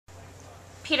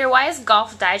Peter, why is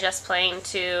Golf Digest playing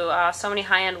to so many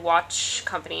high-end watch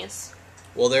companies?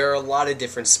 Well, there are a lot of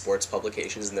different sports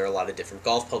publications, and there are a lot of different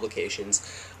golf publications.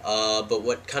 But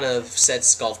what kind of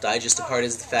sets Golf Digest apart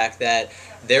is the fact that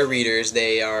their readers,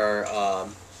 they have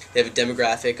a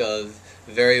demographic of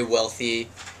very wealthy,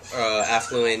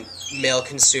 affluent male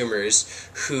consumers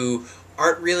who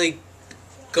aren't really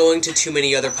going to too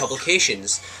many other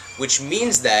publications, which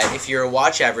means that if you're a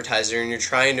watch advertiser and you're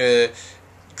trying to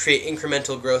create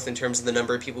incremental growth in terms of the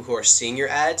number of people who are seeing your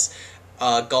ads,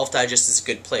 Golf Digest is a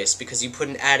good place, because you put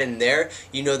an ad in there,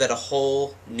 you know that a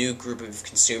whole new group of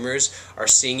consumers are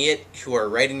seeing it, who are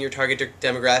right in your target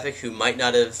demographic, who might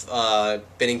not have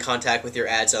been in contact with your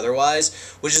ads otherwise,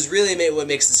 which is really what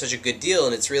makes it such a good deal,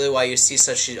 and it's really why you see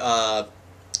such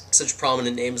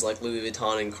prominent names like Louis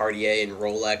Vuitton and Cartier and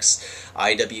Rolex,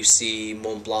 IWC,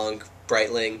 Montblanc,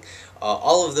 Breitling.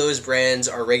 All of those brands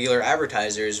are regular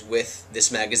advertisers with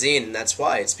this magazine, and that's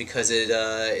why. It's because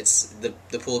it's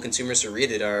the pool of consumers who read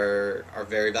it are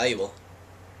very valuable.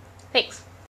 Thanks.